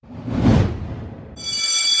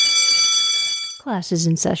Classes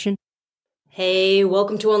in session. Hey,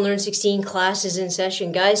 welcome to Unlearn 16 Classes in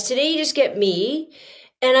Session. Guys, today you just get me.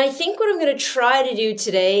 And I think what I'm going to try to do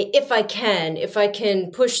today, if I can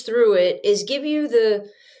push through it, is give you the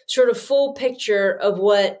sort of full picture of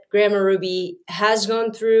what Grandma Ruby has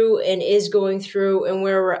gone through and is going through and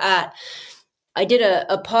where we're at. I did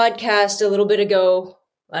a podcast a little bit ago,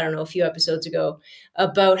 I don't know, a few episodes ago,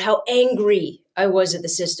 about how angry I was at the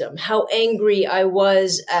system, how angry I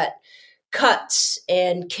was at cuts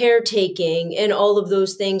and caretaking and all of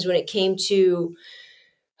those things when it came to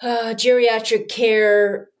geriatric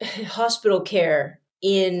care, hospital care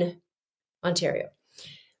in Ontario.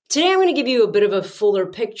 Today, I'm going to give you a bit of a fuller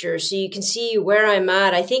picture so you can see where I'm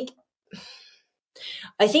at. I think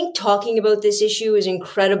talking about this issue is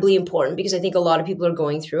incredibly important because I think a lot of people are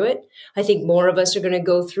going through it. I think more of us are going to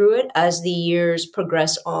go through it as the years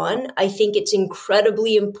progress on. I think it's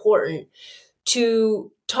incredibly important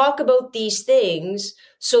to talk about these things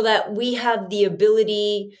so that we have the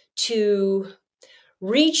ability to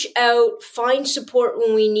reach out, find support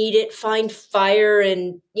when we need it, find fire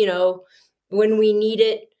and, when we need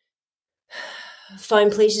it,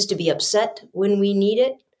 find places to be upset when we need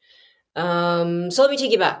it. So let me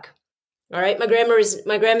take you back. All right. My grandma is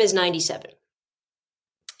 97.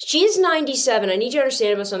 She is 97. I need you to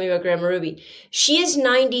understand about something about Grandma Ruby. She is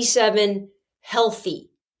 97 healthy.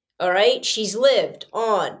 All right. She's lived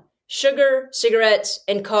on sugar, cigarettes,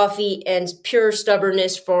 and coffee and pure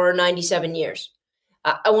stubbornness for 97 years.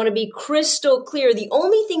 I want to be crystal clear. The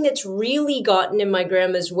only thing that's really gotten in my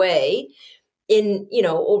grandma's way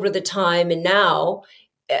over the time and now,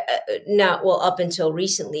 up until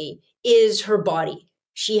recently, is her body.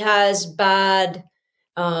 She has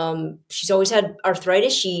she's always had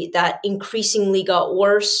arthritis. That increasingly got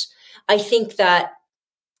worse. I think that,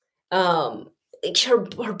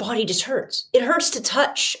 her body just hurts. It hurts to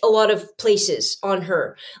touch a lot of places on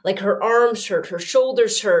her. Like her arms hurt, her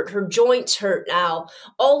shoulders hurt, her joints hurt now.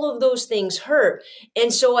 All of those things hurt.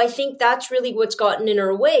 And so I think that's really what's gotten in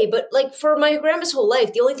her way. But like for my grandma's whole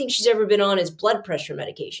life, the only thing she's ever been on is blood pressure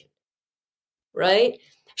medication. Right?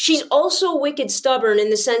 She's also wicked stubborn in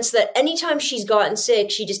the sense that anytime she's gotten sick,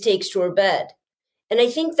 she just takes to her bed. And I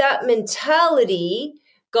think that mentality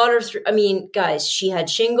got her through. I mean, guys, she had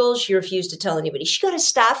shingles. She refused to tell anybody. She got a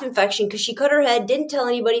staph infection because she cut her head, didn't tell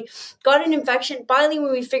anybody, got an infection. Finally,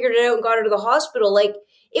 when we figured it out and got her to the hospital,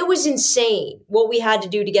 it was insane what we had to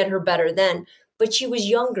do to get her better then. But she was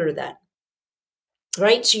younger then,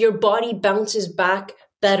 right? So your body bounces back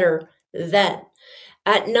better then.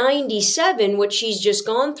 At 97, what she's just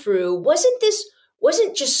gone through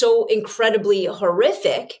wasn't just so incredibly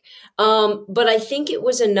horrific, but I think it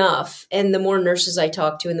was enough. And the more nurses I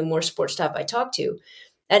talk to and the more sports staff I talk to,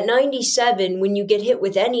 at 97, when you get hit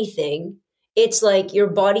with anything, it's like your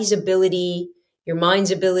body's ability, your mind's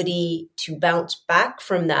ability to bounce back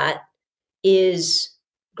from that is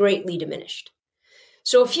greatly diminished.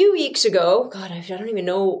 So a few weeks ago, God, I don't even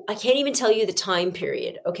know, I can't even tell you the time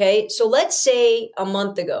period, okay? So let's say a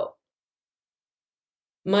month ago,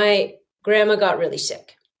 my grandma got really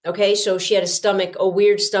sick. Okay, so she had a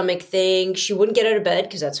weird stomach thing. She wouldn't get out of bed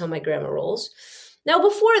because that's how my grandma rolls. Now,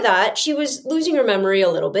 before that, she was losing her memory a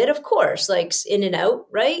little bit, of course, like in and out,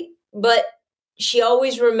 right? But she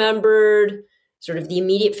always remembered sort of the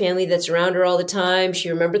immediate family that's around her all the time. She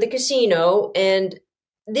remembered the casino, and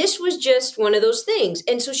this was just one of those things.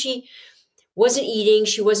 And so she wasn't eating,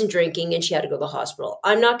 she wasn't drinking, and she had to go to the hospital.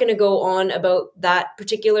 I'm not going to go on about that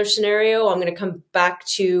particular scenario. I'm going to come back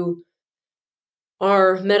to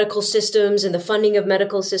our medical systems and the funding of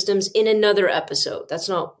medical systems in another episode.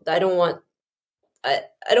 I don't want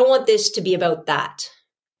this to be about that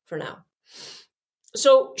for now.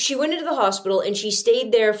 So she went into the hospital and she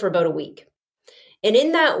stayed there for about a week. And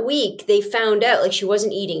in that week, they found out she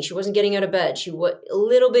wasn't eating. She wasn't getting out of bed. She was a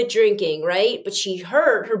little bit drinking, right? But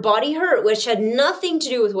her body hurt, which had nothing to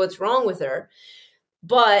do with what's wrong with her.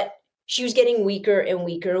 But she was getting weaker and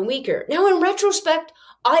weaker and weaker. Now, in retrospect,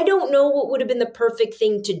 I don't know what would have been the perfect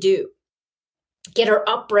thing to do. Get her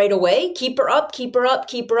up right away, keep her up,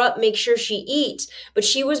 make sure she eats. But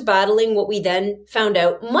she was battling what we then found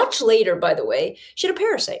out much later, by the way, she had a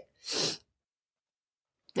parasite.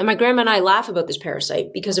 And my grandma and I laugh about this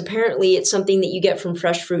parasite because apparently it's something that you get from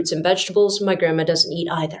fresh fruits and vegetables. My grandma doesn't eat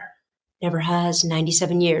either. Never has,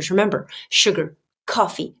 97 years. Remember, sugar,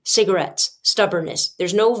 coffee, cigarettes, stubbornness.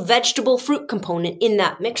 There's no vegetable fruit component in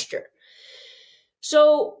that mixture.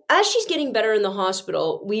 So as she's getting better in the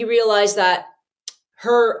hospital, we realize that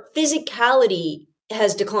her physicality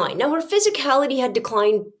has declined. Now, her physicality had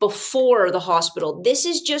declined before the hospital. This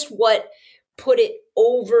is just what put it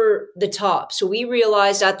over the top. So we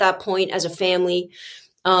realized at that point as a family,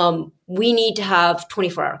 we need to have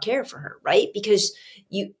 24-hour care for her, right? Because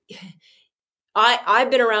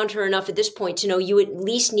I've been around her enough at this point to know you at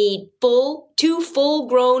least need two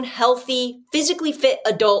full-grown, healthy, physically fit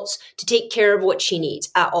adults to take care of what she needs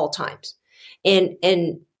at all times. And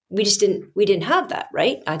we didn't have that,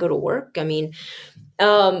 right? I go to work. I mean,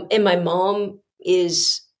 and my mom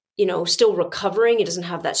is, still recovering. It doesn't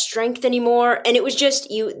have that strength anymore. And it was just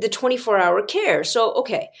the 24-hour care. So,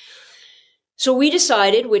 okay. So we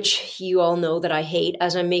decided, which you all know that I hate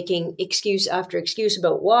as I'm making excuse after excuse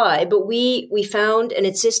about why, but we found an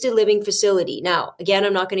assisted living facility. Now, again,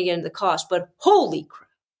 I'm not going to get into the cost, but holy crap.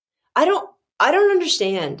 I don't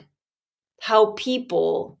understand how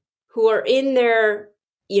people who are in their,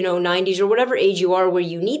 90s or whatever age you are where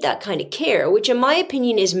you need that kind of care, which in my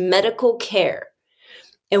opinion is medical care.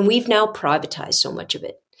 And we've now privatized so much of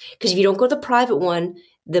it. Because if you don't go to the private one,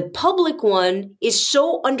 the public one is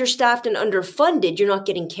so understaffed and underfunded, you're not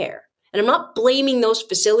getting care. And I'm not blaming those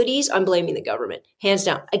facilities. I'm blaming the government, hands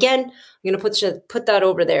down. Again, I'm going to put that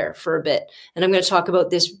over there for a bit. And I'm going to talk about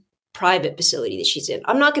this private facility that she's in.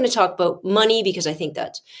 I'm not going to talk about money because I think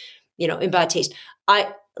that's, in bad taste.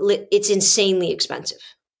 It's insanely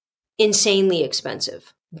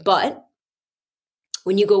expensive. But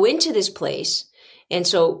when you go into this place, and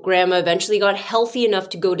so grandma eventually got healthy enough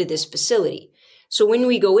to go to this facility. So when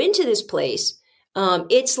we go into this place,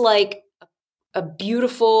 it's like a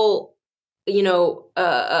beautiful,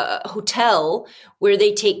 hotel where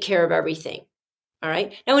they take care of everything. All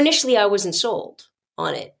right. Now, initially I wasn't sold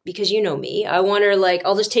on it because you know me. I want her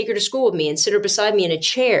I'll just take her to school with me and sit her beside me in a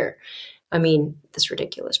chair. I mean, that's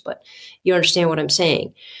ridiculous, but you understand what I'm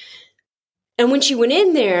saying. And when she went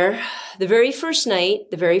in there, the very first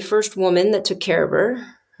night, the very first woman that took care of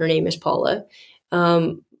her name is Paula,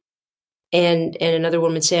 and another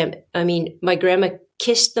woman, Sam, my grandma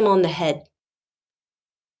kissed them on the head.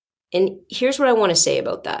 And here's what I want to say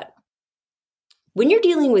about that. When you're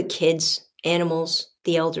dealing with kids, animals,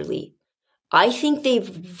 the elderly, I think they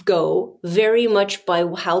go very much by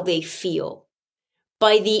how they feel,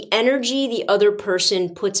 by the energy the other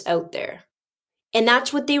person puts out there. And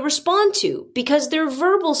that's what they respond to because their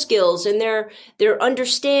verbal skills and their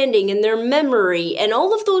understanding and their memory and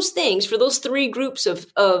all of those things for those three groups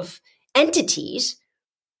of entities,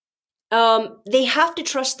 they have to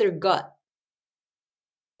trust their gut.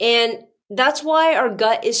 And that's why our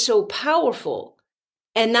gut is so powerful.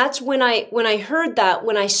 And that's when I heard that,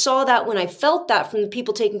 when I saw that, when I felt that from the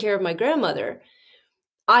people taking care of my grandmother,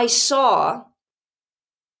 I saw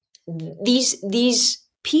these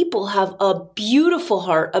people have a beautiful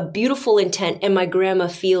heart, a beautiful intent, and my grandma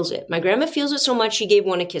feels it. My grandma feels it so much she gave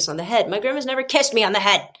one a kiss on the head. My grandma's never kissed me on the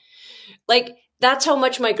head. That's how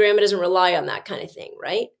much my grandma doesn't rely on that kind of thing,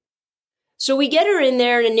 right? So we get her in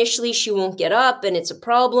there, and initially she won't get up, and it's a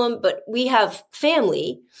problem, but we have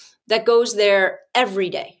family that goes there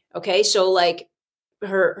every day, okay? So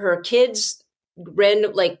her kids,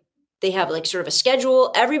 random, they have sort of a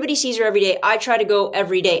schedule. Everybody sees her every day. I try to go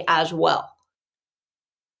every day as well.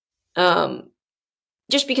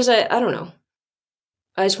 Just because I don't know.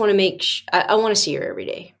 I just want to I want to see her every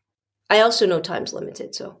day. I also know time's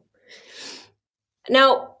limited. So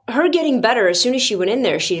now her getting better, as soon as she went in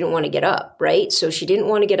there, she didn't want to get up, right? So she didn't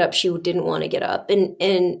want to get up. She didn't want to get up.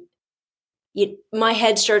 And my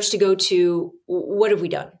head starts to go to, what have we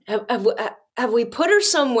done? Have we put her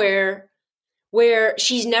somewhere where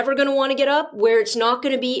she's never going to want to get up, where it's not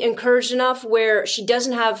going to be encouraged enough, where she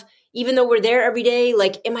doesn't have, even though we're there every day,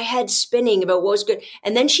 in my head spinning about what was good.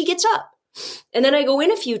 And then she gets up. And then I go in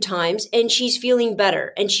a few times and she's feeling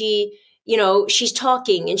better. And she's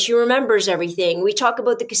talking and she remembers everything. We talk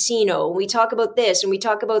about the casino. And we talk about this and we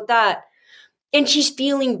talk about that. And she's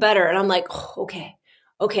feeling better. And I'm like, oh,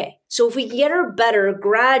 okay. So if we can get her better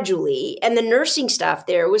gradually, and the nursing staff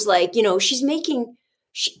there was she's making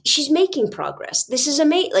progress. This is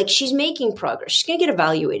amazing. She's making progress. She's going to get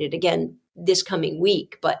evaluated again this coming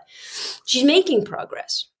week, but she's making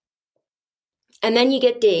progress. And then you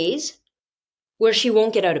get days where she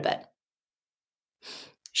won't get out of bed.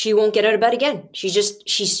 She won't get out of bed again.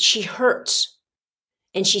 She hurts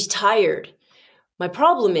and she's tired. My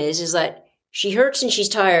problem is that she hurts and she's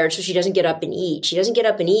tired, so she doesn't get up and eat. She doesn't get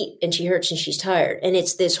up and eat and she hurts and she's tired. And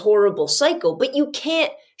it's this horrible cycle, but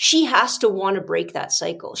she has to want to break that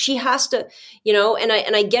cycle. She has to,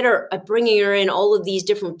 and I get her, bringing her in all of these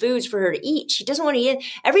different foods for her to eat. She doesn't want to eat.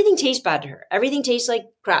 Everything tastes bad to her. Everything tastes like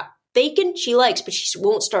crap. Bacon she likes, but she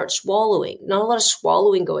won't start swallowing. Not a lot of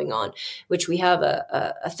swallowing going on, which we have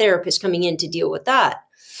a therapist coming in to deal with that.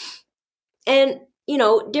 And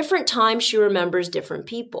different times she remembers different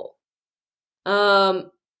people.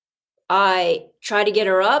 I try to get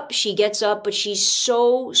her up. She gets up, but she's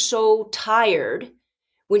so tired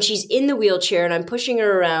when she's in the wheelchair and I'm pushing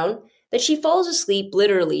her around that she falls asleep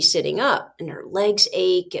literally sitting up and her legs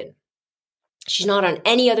ache and she's not on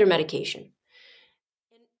any other medication.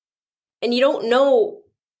 And you don't know,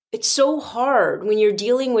 it's so hard when you're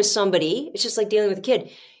dealing with somebody. It's just like dealing with a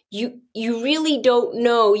kid. You really don't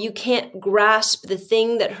know. You can't grasp the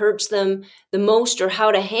thing that hurts them the most or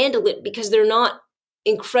how to handle it because they're not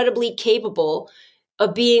incredibly capable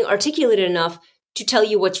of being articulate enough to tell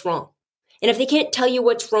you what's wrong. And if they can't tell you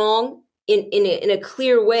what's wrong in a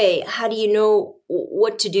clear way, how do you know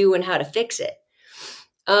what to do and how to fix it?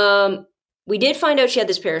 We did find out she had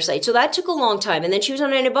this parasite. So that took a long time. And then she was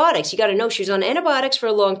on antibiotics. You got to know she was on antibiotics for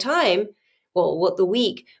a long time. Well, the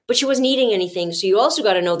week, but she wasn't eating anything. So you also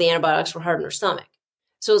got to know the antibiotics were hard on her stomach.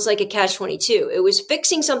 So it's like a catch-22. It was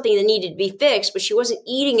fixing something that needed to be fixed, but she wasn't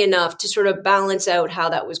eating enough to sort of balance out how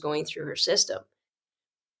that was going through her system.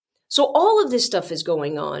 So all of this stuff is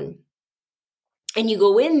going on. And you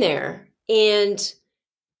go in there and,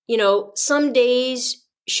 some days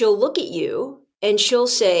she'll look at you and she'll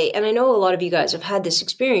say, and I know a lot of you guys have had this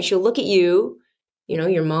experience, she'll look at you,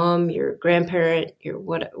 your mom, your grandparent, your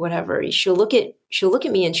whatever. She'll look at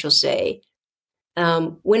me and she'll say,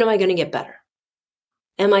 when am I going to get better?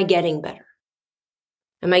 Am I getting better?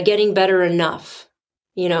 Am I getting better enough?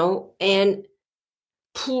 And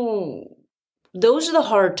those are the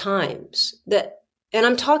hard times and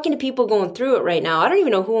I'm talking to people going through it right now. I don't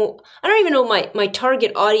even know my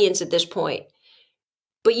target audience at this point.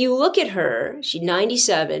 But you look at her, she's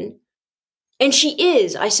 97, and she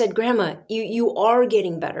is. I said, Grandma, you are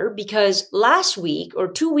getting better because last week or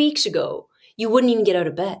 2 weeks ago, you wouldn't even get out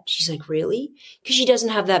of bed. She's like, really? Because she doesn't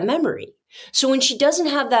have that memory. So when she doesn't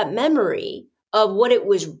have that memory of what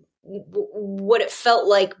it felt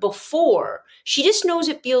like before, she just knows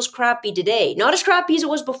it feels crappy today. Not as crappy as it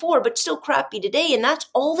was before, but still crappy today. And that's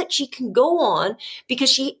all that she can go on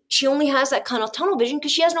because she only has that kind of tunnel vision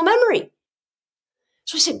because she has no memory.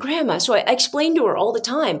 So I said, Grandma, so I explained to her all the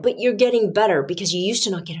time, but you're getting better because you used to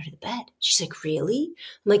not get out of the bed. She's like, really?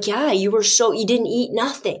 I'm like, yeah, you didn't eat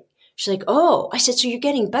nothing. She's like, oh. I said, so you're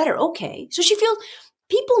getting better. Okay. So she feels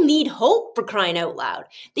people need hope, for crying out loud.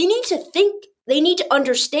 They need to think, they need to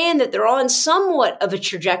understand that they're on somewhat of a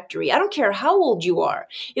trajectory. I don't care how old you are.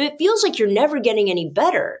 If it feels like you're never getting any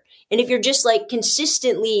better, and if you're just like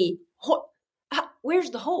consistently, where's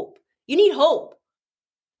the hope? You need hope.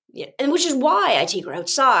 Yeah. And which is why I take her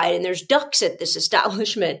outside and there's ducks at this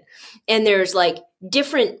establishment and there's like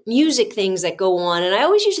different music things that go on. And I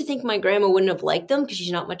always used to think my grandma wouldn't have liked them because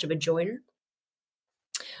she's not much of a joiner.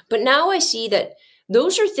 But now I see that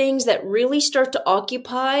those are things that really start to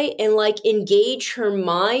occupy and like engage her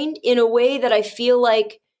mind in a way that I feel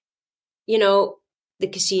like, the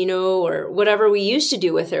casino or whatever we used to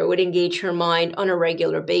do with her would engage her mind on a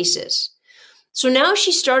regular basis. So now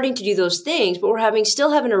she's starting to do those things, but we're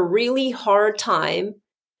still having a really hard time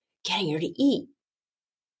getting her to eat.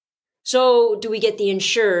 So do we get the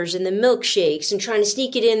insurers and the milkshakes and trying to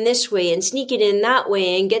sneak it in this way and sneak it in that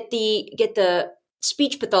way and get the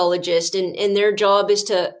speech pathologist and their job is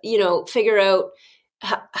to, figure out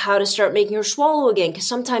how to start making her swallow again. Because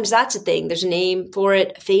sometimes that's a thing. There's a name for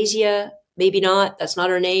it. Aphasia, maybe not. That's not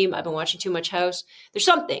her name. I've been watching too much House. There's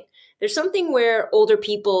something where older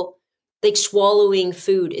people, like swallowing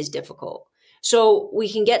food is difficult. So we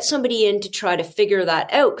can get somebody in to try to figure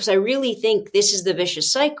that out because I really think this is the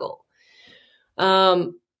vicious cycle.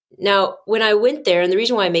 Now, when I went there, and the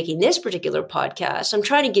reason why I'm making this particular podcast, I'm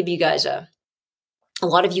trying to give you guys a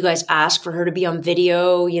lot of you guys ask for her to be on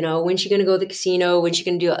video, when's she going to go to the casino? When's she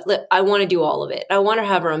going to do it? I want to do all of it. I want to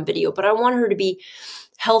have her on video, but I want her to be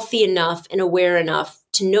healthy enough and aware enough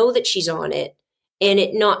to know that she's on it. And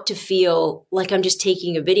it not to feel like I'm just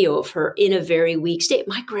taking a video of her in a very weak state.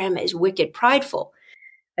 My grandma is wicked prideful.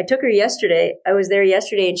 I took her yesterday. I was there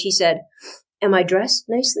yesterday and she said, am I dressed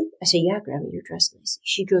nicely? I said, yeah, Grandma, you're dressed nicely.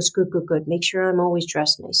 She goes, good. Make sure I'm always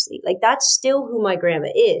dressed nicely. Like that's still who my grandma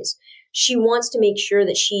is. She wants to make sure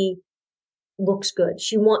that she looks good.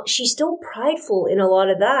 She's still prideful in a lot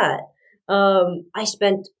of that. I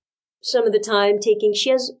spent some of the time she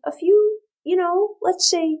has a few, let's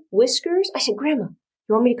say whiskers. I said, Grandma,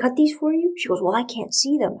 you want me to cut these for you? She goes, well, I can't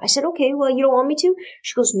see them. I said, okay, well, you don't want me to?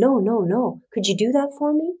 She goes, no. Could you do that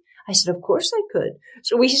for me? I said, of course I could.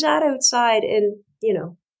 So we sat outside and,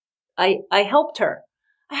 I helped her.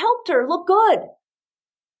 I helped her look good.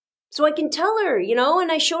 So I can tell her,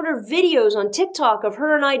 and I showed her videos on TikTok of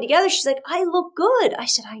her and I together. She's like, I look good. I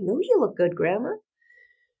said, I know you look good, Grandma.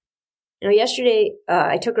 Yesterday,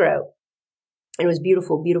 I took her out. And it was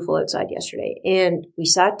beautiful, beautiful outside yesterday. And we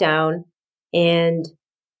sat down and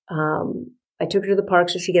I took her to the park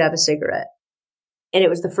so she could have a cigarette. And it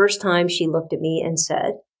was the first time she looked at me and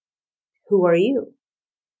said, "Who are you?"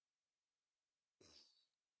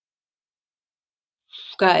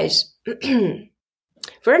 Guys,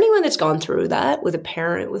 for anyone that's gone through that with a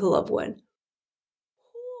parent, with a loved one,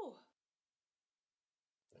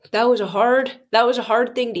 that was a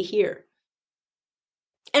hard thing to hear.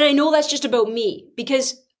 And I know that's just about me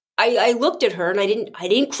because I looked at her and I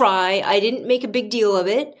didn't cry. I didn't make a big deal of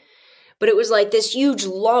it, but it was like this huge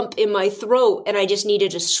lump in my throat and I just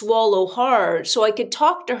needed to swallow hard so I could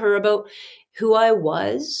talk to her about who I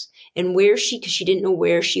was and because she didn't know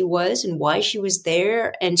where she was and why she was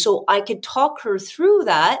there. And so I could talk her through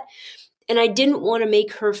that. And I didn't want to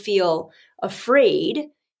make her feel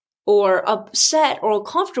afraid or upset or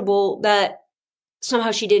uncomfortable that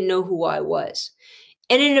somehow she didn't know who I was.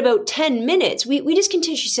 And in about 10 minutes, we just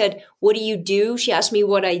continued. She said, "What do you do?" She asked me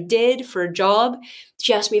what I did for a job.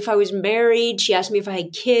 She asked me if I was married. She asked me if I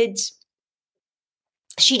had kids.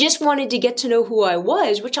 She just wanted to get to know who I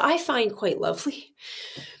was, which I find quite lovely.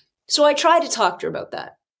 So I tried to talk to her about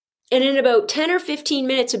that. And in about 10 or 15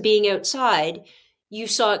 minutes of being outside, you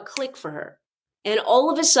saw it click for her. And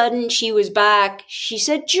all of a sudden, she was back. She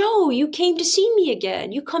said, "Joe, you came to see me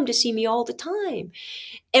again. You come to see me all the time."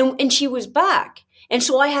 And she was back. And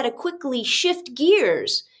so I had to quickly shift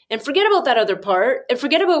gears and forget about that other part and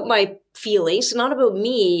forget about my feelings, not about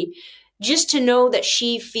me, just to know that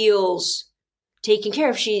she feels taken care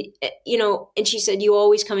of. And she said, "You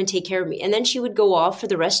always come and take care of me." And then she would go off for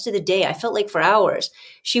the rest of the day. I felt like for hours.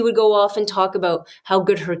 She would go off and talk about how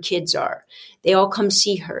good her kids are. They all come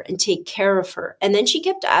see her and take care of her. And then she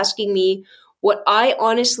kept asking me what I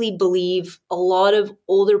honestly believe a lot of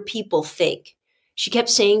older people think. She kept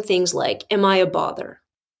saying things like, "Am I a bother?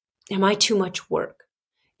 Am I too much work?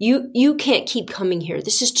 You can't keep coming here.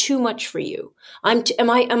 This is too much for you. Am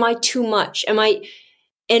I too much?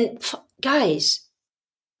 Guys,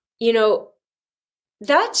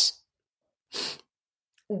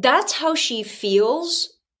 that's how she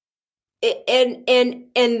feels.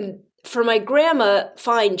 And for my grandma,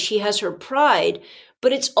 fine, she has her pride,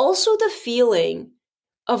 but it's also the feeling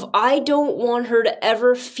of I don't want her to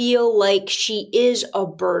ever feel like she is a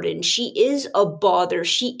burden. She is a bother.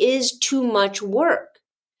 She is too much work.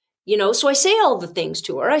 So I say all the things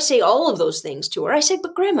to her. I say all of those things to her. I say,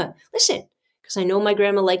 "But grandma, listen," because I know my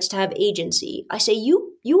grandma likes to have agency. I say,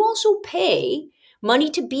 you also pay money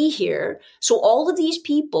to be here. So all of these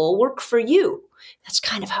people work for you. That's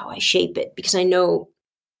kind of how I shape it because I know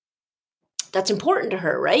that's important to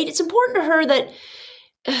her, right? It's important to her that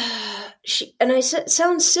it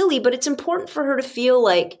sounds silly, but it's important for her to feel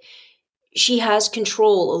like she has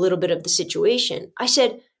control a little bit of the situation. I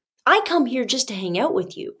said, "I come here just to hang out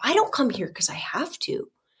with you. I don't come here because I have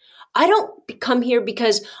to. I don't come here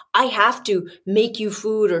because I have to make you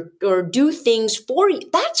food or do things for you.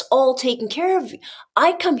 That's all taken care of.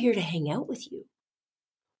 I come here to hang out with you."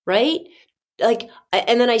 Right?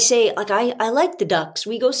 And then I say, I like the ducks.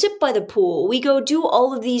 We go sit by the pool. We go do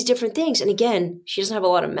all of these different things. And again, she doesn't have a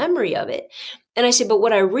lot of memory of it. And I say, "But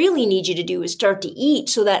what I really need you to do is start to eat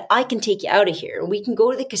so that I can take you out of here. And we can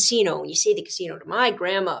go to the casino." And you say the casino to my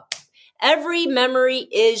grandma. Every memory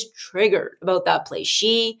is triggered about that place.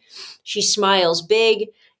 She smiles big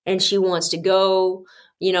and she wants to go.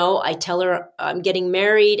 I tell her I'm getting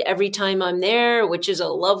married every time I'm there, which is a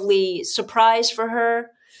lovely surprise for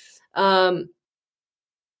her. And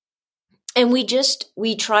we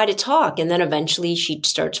try to talk, and then eventually she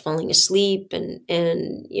starts falling asleep and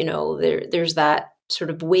there's that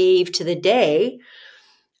sort of wave to the day.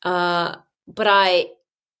 But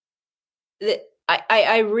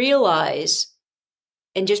I realize,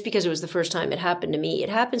 and just because it was the first time it happened to me, it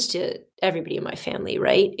happens to everybody in my family,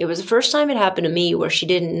 right? It was the first time it happened to me where she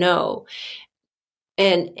didn't know.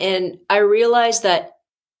 And I realized that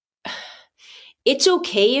it's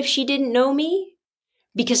okay if she didn't know me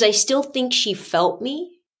because I still think she felt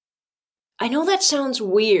me. I know that sounds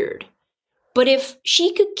weird, but if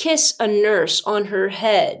she could kiss a nurse on her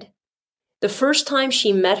head the first time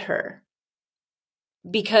she met her,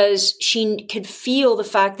 because she could feel the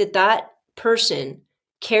fact that that person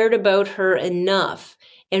cared about her enough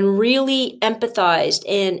and really empathized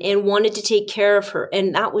and wanted to take care of her,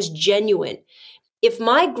 and that was genuine. If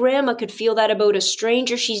my grandma could feel that about a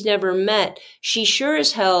stranger she's never met, she sure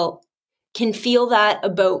as hell can feel that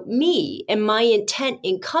about me and my intent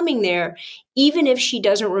in coming there, even if she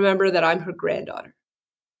doesn't remember that I'm her granddaughter.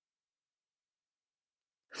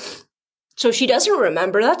 So if she doesn't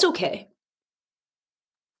remember, that's okay.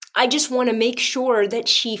 I just want to make sure that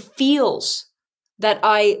she feels that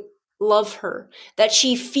I love her, that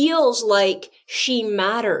she feels like she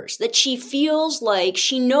matters, that she feels like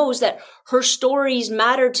she knows that her stories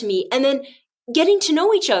matter to me, and then getting to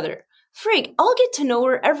know each other. Frig, I'll get to know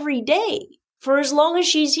her every day for as long as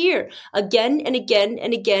she's here, again and again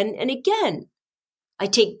and again and again. I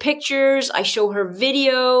take pictures, I show her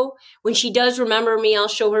video. When she does remember me, I'll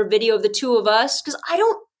show her video of the two of us, because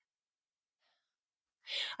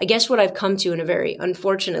I guess what I've come to in a very,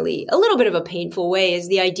 unfortunately, a little bit of a painful way is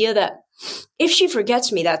the idea that if she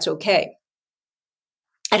forgets me, that's okay.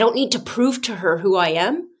 I don't need to prove to her who I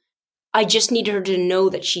am. I just need her to know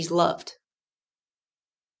that she's loved.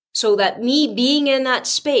 So that me being in that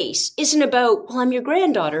space isn't about, well, I'm your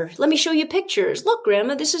granddaughter. Let me show you pictures. Look,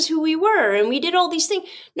 Grandma, this is who we were. And we did all these things.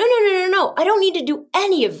 No. I don't need to do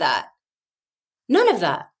any of that. None of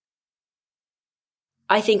that.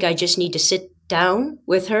 I think I just need to sit down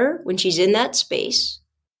with her when she's in that space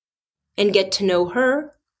and get to know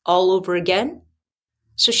her all over again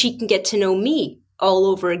so she can get to know me all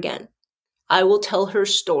over again. I will tell her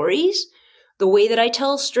stories the way that I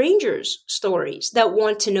tell strangers stories that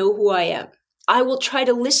want to know who I am. I will try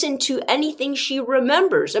to listen to anything she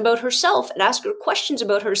remembers about herself and ask her questions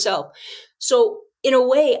about herself. So in a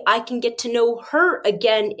way, I can get to know her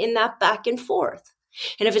again in that back and forth.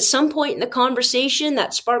 And if at some point in the conversation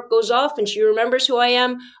that spark goes off and she remembers who I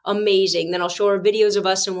am, amazing. Then I'll show her videos of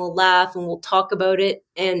us and we'll laugh and we'll talk about it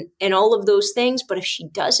and all of those things. But if she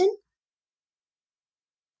doesn't,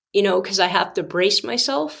 because I have to brace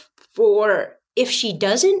myself for if she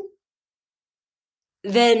doesn't,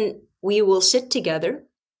 then we will sit together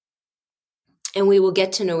and we will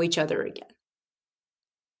get to know each other again.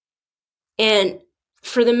 And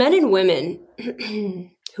for the men and women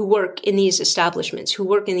who work in these establishments, who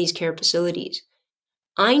work in these care facilities,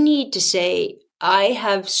 I need to say I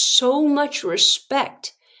have so much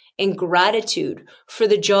respect and gratitude for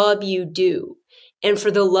the job you do and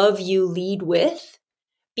for the love you lead with,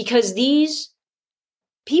 because these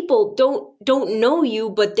people don't know you,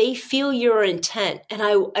 but they feel your intent. And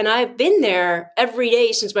I've been there every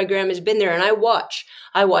day since my grandma's been there, and I watch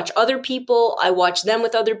other people. I watch them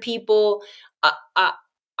with other people.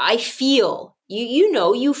 I feel,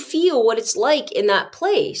 you feel what it's like in that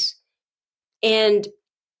place. And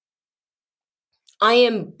I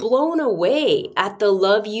am blown away at the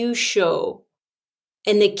love you show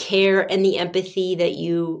and the care and the empathy that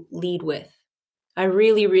you lead with. I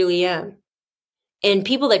really, really am. And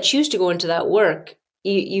people that choose to go into that work,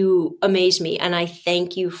 you amaze me. And I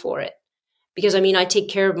thank you for it. Because I take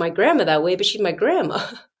care of my grandma that way, but she's my grandma.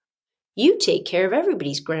 You take care of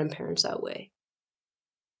everybody's grandparents that way.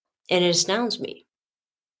 And it astounds me.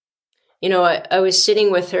 I was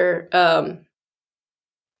sitting with her a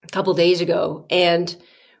couple days ago, and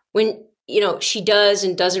when, she does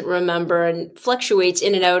and doesn't remember and fluctuates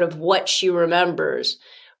in and out of what she remembers,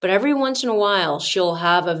 but every once in a while, she'll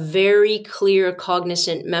have a very clear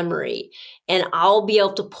cognizant memory, and I'll be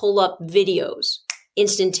able to pull up videos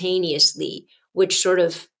instantaneously, which sort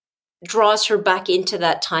of draws her back into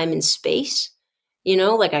that time and space.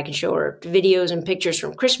 Like I can show her videos and pictures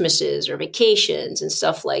from Christmases or vacations and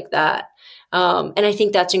stuff like that. And I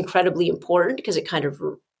think that's incredibly important because it kind of,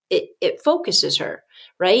 it focuses her,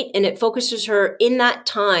 right? And it focuses her in that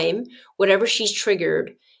time, whatever she's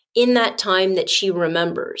triggered, in that time that she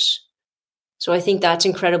remembers. So I think that's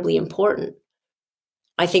incredibly important.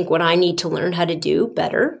 I think what I need to learn how to do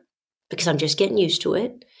better, because I'm just getting used to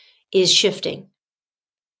it, is shifting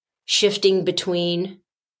between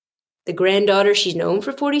the granddaughter she's known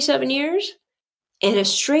for 47 years and a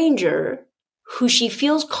stranger who she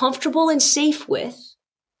feels comfortable and safe with,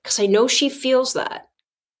 because I know she feels that.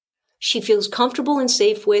 She feels comfortable and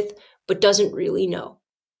safe with, but doesn't really know.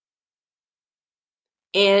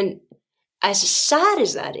 And as sad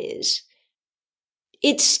as that is,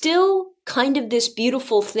 it's still kind of this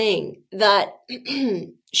beautiful thing that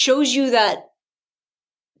shows you that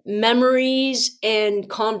memories and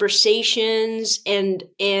conversations and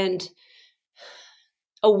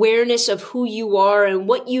awareness of who you are and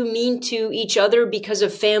what you mean to each other because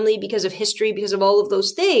of family, because of history, because of all of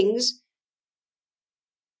those things,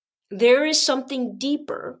 there is something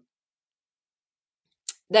deeper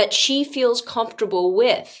that she feels comfortable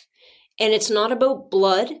with. And it's not about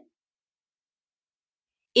blood.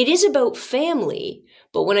 It is about family.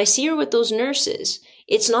 But when I see her with those nurses,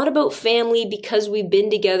 it's not about family because we've been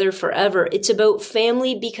together forever. It's about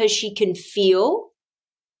family because she can feel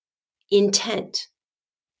intent.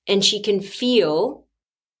 And she can feel,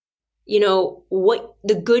 what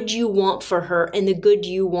the good you want for her and the good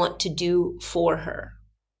you want to do for her.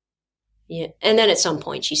 Yeah. And then at some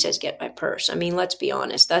point she says, get my purse. I mean, let's be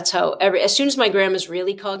honest. That's how as soon as my grandma's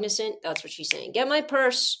really cognizant, that's what she's saying. Get my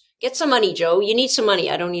purse. Get some money, Joe. You need some money.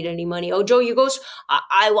 I don't need any money. Oh, Joe, you go.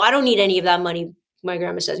 I don't need any of that money. My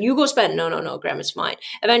grandma says, you go spend. No, grandma's fine.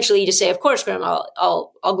 Eventually you just say, of course, grandma,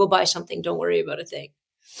 I'll go buy something. Don't worry about a thing.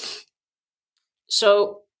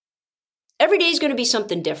 So every day is going to be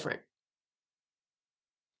something different.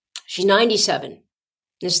 She's 97.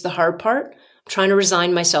 This is the hard part. I'm trying to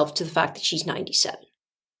resign myself to the fact that she's 97.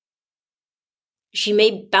 She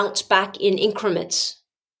may bounce back in increments.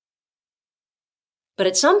 But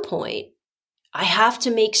at some point, I have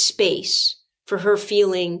to make space for her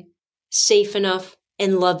feeling safe enough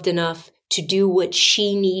and loved enough to do what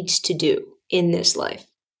she needs to do in this life.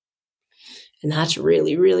 And that's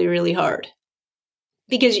really, really, really hard.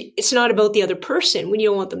 Because it's not about the other person when you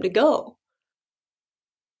don't want them to go.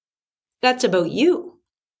 That's about you.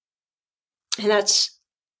 And that's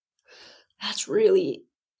really,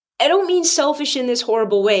 I don't mean selfish in this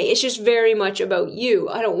horrible way. It's just very much about you.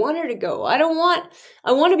 I don't want her to go. I want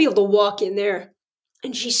to be able to walk in there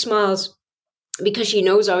and she smiles because she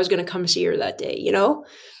knows I was going to come see her that day, you know?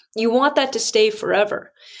 You want that to stay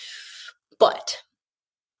forever. But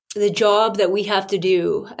the job that we have to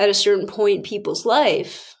do at a certain point in people's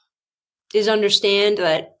life is understand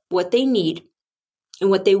that what they need and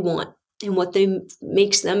what they want and what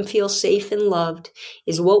makes them feel safe and loved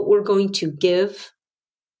is what we're going to give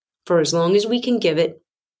for as long as we can give it,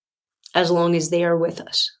 as long as they are with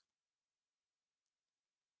us.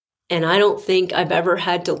 And I don't think I've ever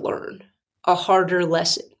had to learn a harder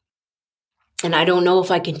lesson. And I don't know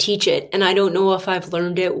if I can teach it, and I don't know if I've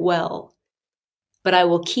learned it well. But I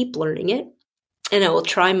will keep learning it, and I will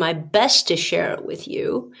try my best to share it with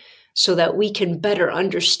you so that we can better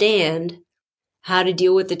understand how to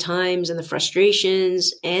deal with the times and the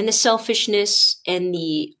frustrations and the selfishness and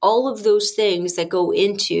all of those things that go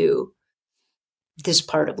into this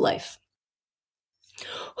part of life.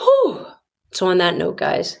 Whew. So on that note,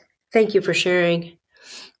 guys, thank you for sharing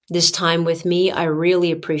this time with me. I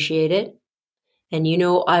really appreciate it. And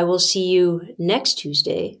I will see you next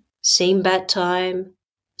Tuesday. Same bat time,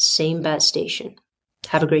 same bat station.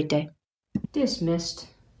 Have a great day. Dismissed.